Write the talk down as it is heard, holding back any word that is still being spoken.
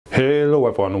Hello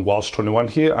everyone,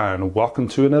 Welsh21 here and welcome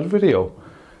to another video.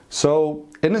 So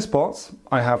in this box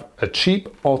I have a cheap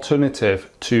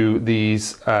alternative to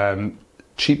these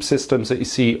cheap systems that you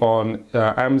see on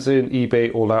Amazon,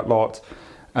 eBay, all that lot,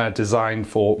 designed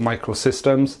for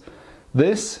microsystems.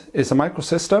 This is a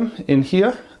microsystem in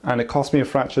here and it cost me a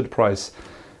fraction of the price.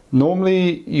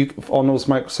 Normally on those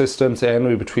microsystems they're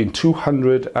anywhere between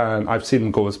 200 and I've seen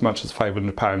them go as much as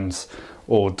 £500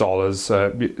 or dollars.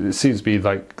 It seems to be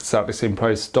like exactly the same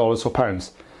price, dollars or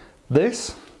pounds.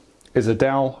 This is a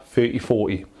Dell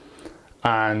 3040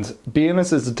 and being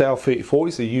as it's a Dell 3040,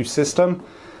 it's a used system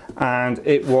and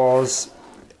it was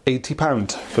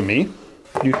 £80 for me.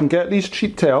 You can get these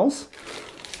cheap tails,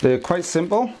 they're quite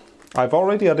simple. I've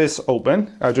already had this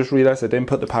open. I just realized I didn't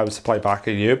put the power supply back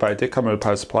in here, but I did come with a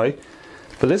power supply.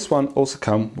 But this one also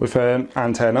comes with an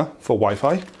antenna for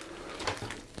Wi-Fi.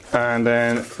 And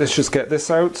then let's just get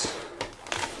this out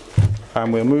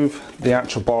and we'll move the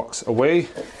actual box away.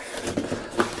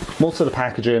 Most of the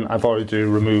packaging I've already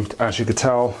removed, as you could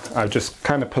tell. I've just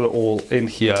kind of put it all in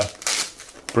here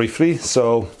briefly.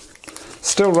 So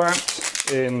still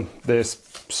wrapped in this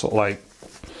sort of like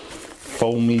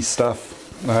foamy stuff,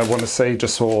 I want to say,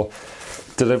 just for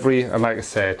delivery. And like I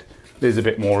said, there's a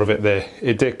bit more of it there.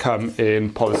 It did come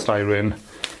in polystyrene,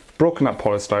 broken up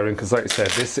polystyrene, because like I said,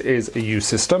 this is a used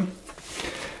system.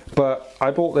 But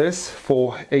I bought this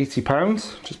for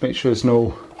 £80. Just make sure there's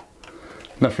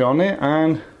nothing on it,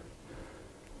 and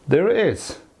there it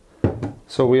is.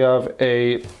 So we have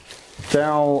a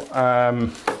Dell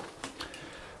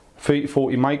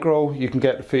 3040 micro. You can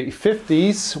get the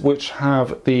 3050s, which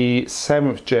have the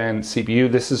 7th gen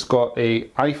CPU. This has got a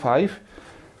i5,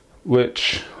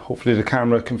 which hopefully the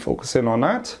camera can focus in on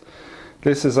that.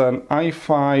 This is an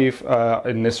i5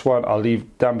 in this one. I'll leave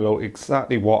down below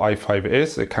exactly what i5 it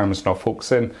is. The camera's not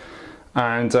focusing.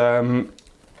 And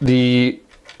the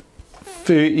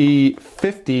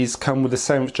 3050s come with the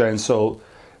 7th gen. So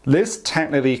this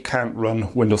technically can't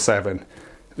run Windows 7.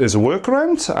 There's a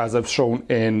workaround, as I've shown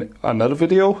in another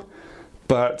video,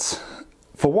 but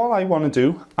for what I want to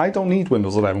do, I don't need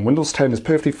Windows 11. Windows 10 is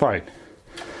perfectly fine.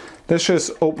 Let's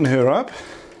just open her up.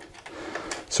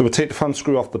 So we'll take the thumb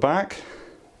screw off the back.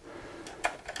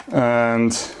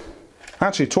 And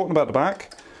actually, talking about the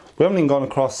back, we haven't even gone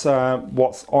across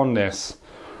what's on this.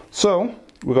 So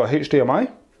we've got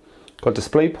HDMI, got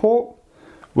DisplayPort,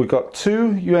 we've got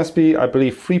two USB, I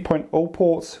believe 3.0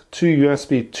 ports, two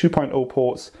USB 2.0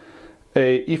 ports,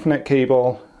 a Ethernet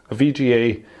cable, a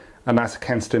VGA, and that's a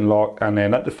Kensington lock. And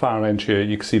then at the far end here,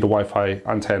 you can see the Wi-Fi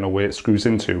antenna where it screws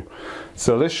into.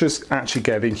 So let's just actually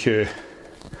get in here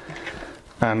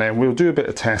and then we'll do a bit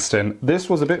of testing. This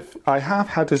was a bit, I have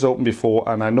had this open before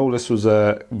and I know this was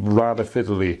rather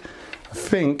fiddly. I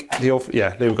think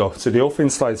yeah, there we go. So the whole thing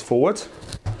slides forward.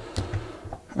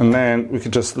 And then we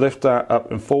can just lift that up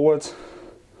and forward.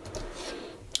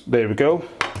 There we go.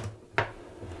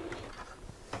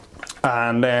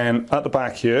 And then at the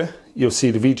back here, you'll see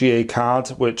the VGA card,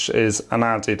 which is an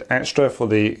added extra for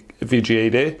the VGA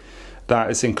there.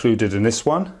 That is included in this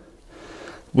one.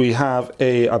 We have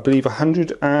a, I believe,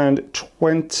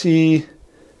 120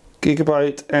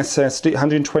 gigabyte SSD,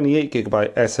 128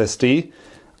 gigabyte SSD,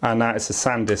 and that is a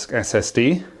SanDisk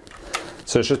SSD.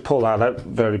 So let's just pull that out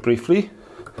very briefly.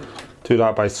 Do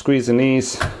that by squeezing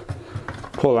these,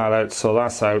 pull that out, so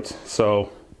that's out. So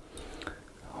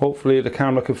hopefully the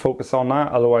camera can focus on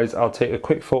that, otherwise I'll take a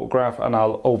quick photograph and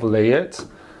I'll overlay it.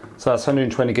 So that's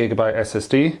 120 gigabyte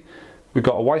SSD. We've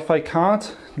got a Wi-Fi card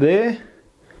there.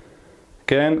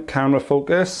 Again, camera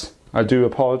focus. I do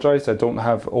apologize, I don't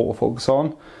have autofocus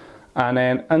on. And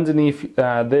then underneath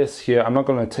this here, I'm not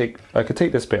going to take, I could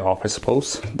take this bit off I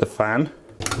suppose, the fan.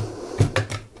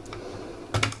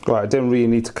 Right, I didn't really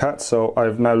need to cut, so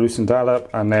I've now loosened that up,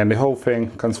 and then the whole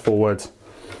thing comes forward.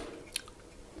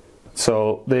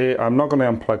 So I'm not going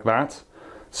to unplug that.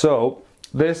 So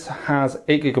this has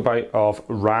 8 gigabyte of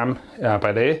RAM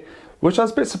by there, which I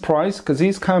was a bit surprised because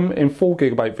these come in 4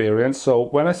 gigabyte variants. So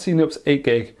when I seen it was 8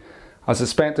 gig, I was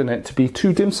expecting it to be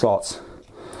 2 DIMM slots.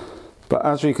 But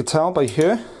as you could tell by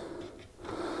here,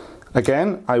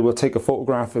 again, I will take a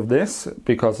photograph of this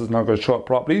because it's not going to show up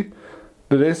properly.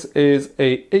 But this is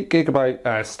a 8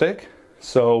 gigabyte stick.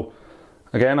 So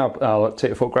again, I'll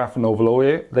take a photograph and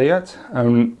overlay it.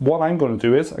 And what I'm going to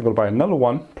do is I'm going to buy another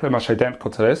one, pretty much identical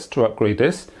to this, to upgrade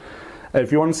this.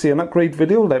 If you want to see an upgrade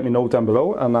video, let me know down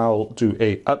below and I'll do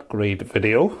a upgrade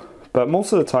video. But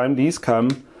most of the time, these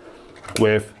come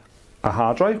with a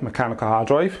hard drive, mechanical hard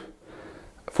drive,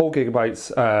 4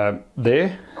 gigabytes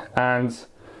there, and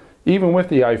even with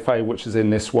the i5, which is in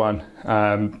this one,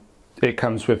 it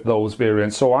comes with those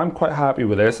variants. So I'm quite happy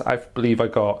with this. I believe I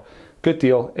got good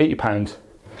deal, £80.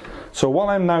 So what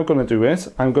I'm now going to do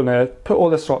is I'm going to put all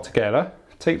this lot together,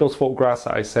 take those photographs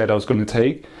that I said I was going to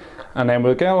take, and then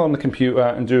we'll get on the computer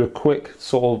and do a quick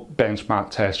sort of benchmark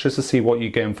test just to see what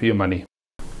you're getting for your money.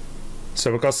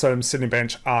 So we've got some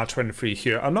Cinebench R23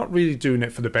 here. I'm not really doing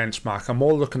it for the benchmark. I'm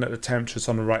more looking at the temperatures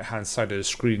on the right hand side of the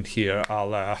screen here.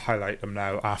 I'll highlight them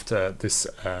now after this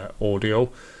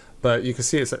audio. But you can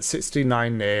see it's at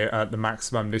 69 there at the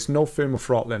maximum. There's no thermal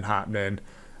throttling happening.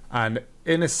 And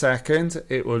in a second,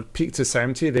 it will peak to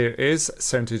 70. There is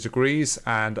 70 degrees,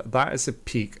 and that is a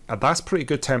peak. And that's pretty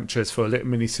good temperatures for a little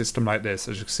mini system like this.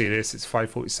 As you can see, this it's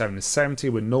 547 to 70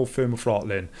 with no thermal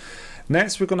throttling.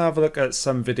 Next, we're going to have a look at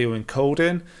some video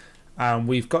encoding. And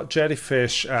we've got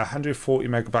Jellyfish 140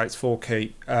 megabytes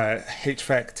 4K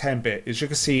HVAC 10-bit. As you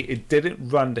can see, it didn't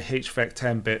run the HVAC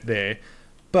 10-bit there,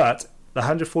 but the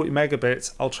 140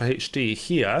 megabits Ultra HD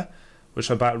here, which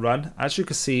I'm about to run, as you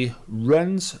can see,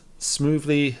 runs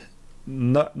smoothly,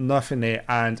 nothing there,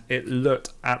 and it looked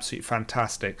absolutely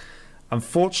fantastic.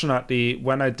 Unfortunately,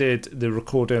 when I did the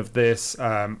recording of this,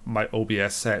 my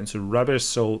OBS settings were rubbish,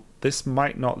 so this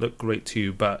might not look great to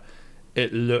you, but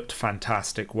it looked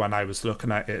fantastic when I was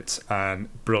looking at it, and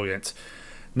brilliant.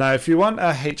 Now, if you want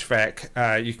a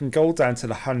HVAC, you can go down to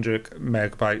the 100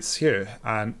 megabytes here,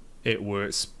 and it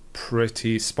works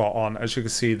pretty spot on. As you can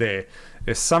see there,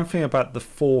 there's something about the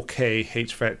 4K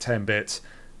HVAC 10-bit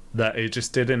that it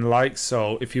just didn't like.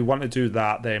 So if you want to do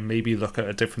that, then maybe look at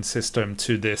a different system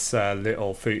to this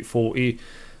little 3040.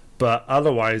 But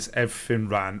otherwise, everything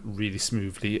ran really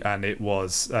smoothly, and it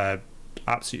was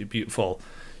absolutely beautiful.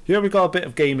 Here we got a bit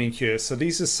of gaming here. So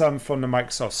these are some from the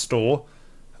Microsoft Store.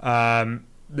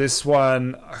 This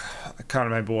one, I can't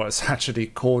remember what it's actually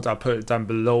called. I'll put it down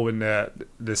below in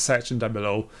the section down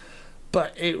below.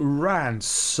 But it ran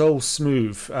so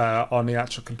smooth on the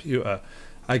actual computer.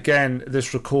 Again,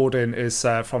 this recording is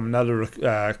from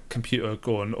another computer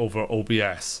going over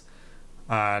OBS.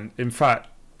 And in fact,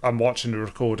 I'm watching the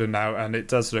recording now, and it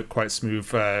does look quite smooth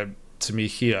to me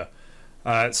here.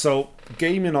 So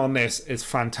gaming on this is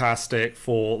fantastic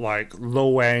for like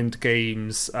low-end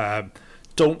games.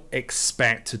 Don't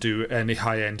expect to do any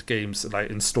high-end games like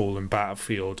installing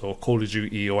Battlefield or Call of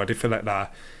Duty or anything like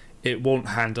that. It won't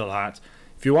handle that.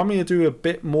 If you want me to do a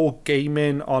bit more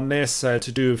gaming on this, to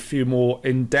do a few more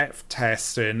in-depth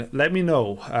testing, let me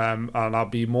know, and I'll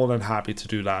be more than happy to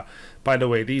do that. By the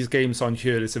way, these games on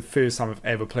here is the first time I've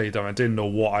ever played them. I didn't know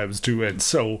what I was doing,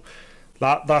 so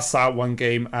that's that one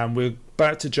game, and we're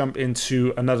about to jump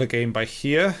into another game by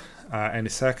here any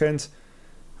second.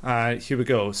 Here we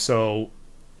go. So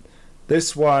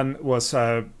this one was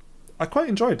I quite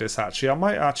enjoyed this actually. I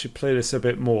might actually play this a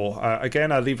bit more.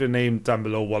 Again, I'll leave the name down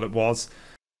below what it was.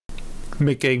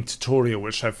 Mid-game tutorial,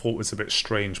 which I thought was a bit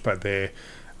strange by there.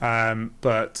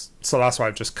 But so that's why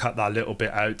I've just cut that little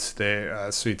bit out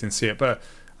there so you didn't see it. But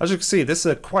as you can see, this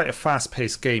is quite a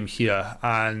fast-paced game here,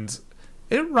 and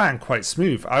it ran quite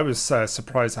smooth. I was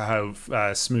surprised at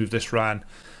how smooth this ran.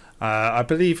 I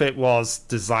believe it was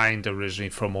designed originally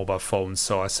for mobile phones,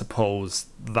 so I suppose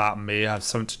that may have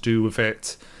something to do with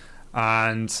it.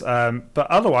 And but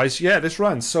otherwise, yeah, this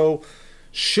runs. So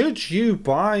should you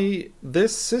buy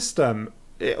this system?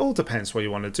 It all depends what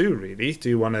you want to do, really. Do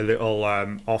you want a little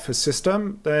office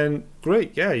system? Then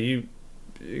great, yeah, you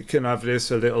can have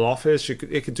this a little office.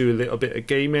 It could do a little bit of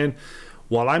gaming.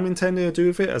 What I'm intending to do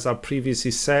with it, as I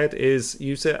previously said, is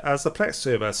use it as a Plex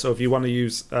server. So if you want to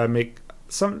use make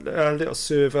some little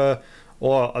server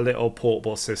or a little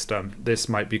portable system, this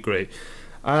might be great.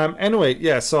 Anyway,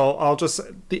 yeah, so I'll just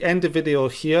end the video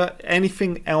here.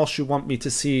 Anything else you want me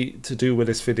to see to do with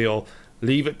this video,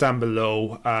 leave it down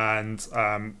below, and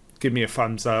give me a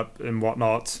thumbs up and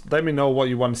whatnot. Let me know what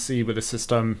you want to see with the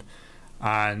system,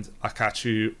 and I'll catch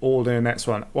you all in the next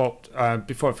one. Well,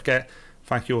 before I forget,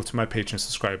 thank you all to my Patreon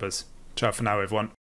subscribers. Ciao for now, everyone.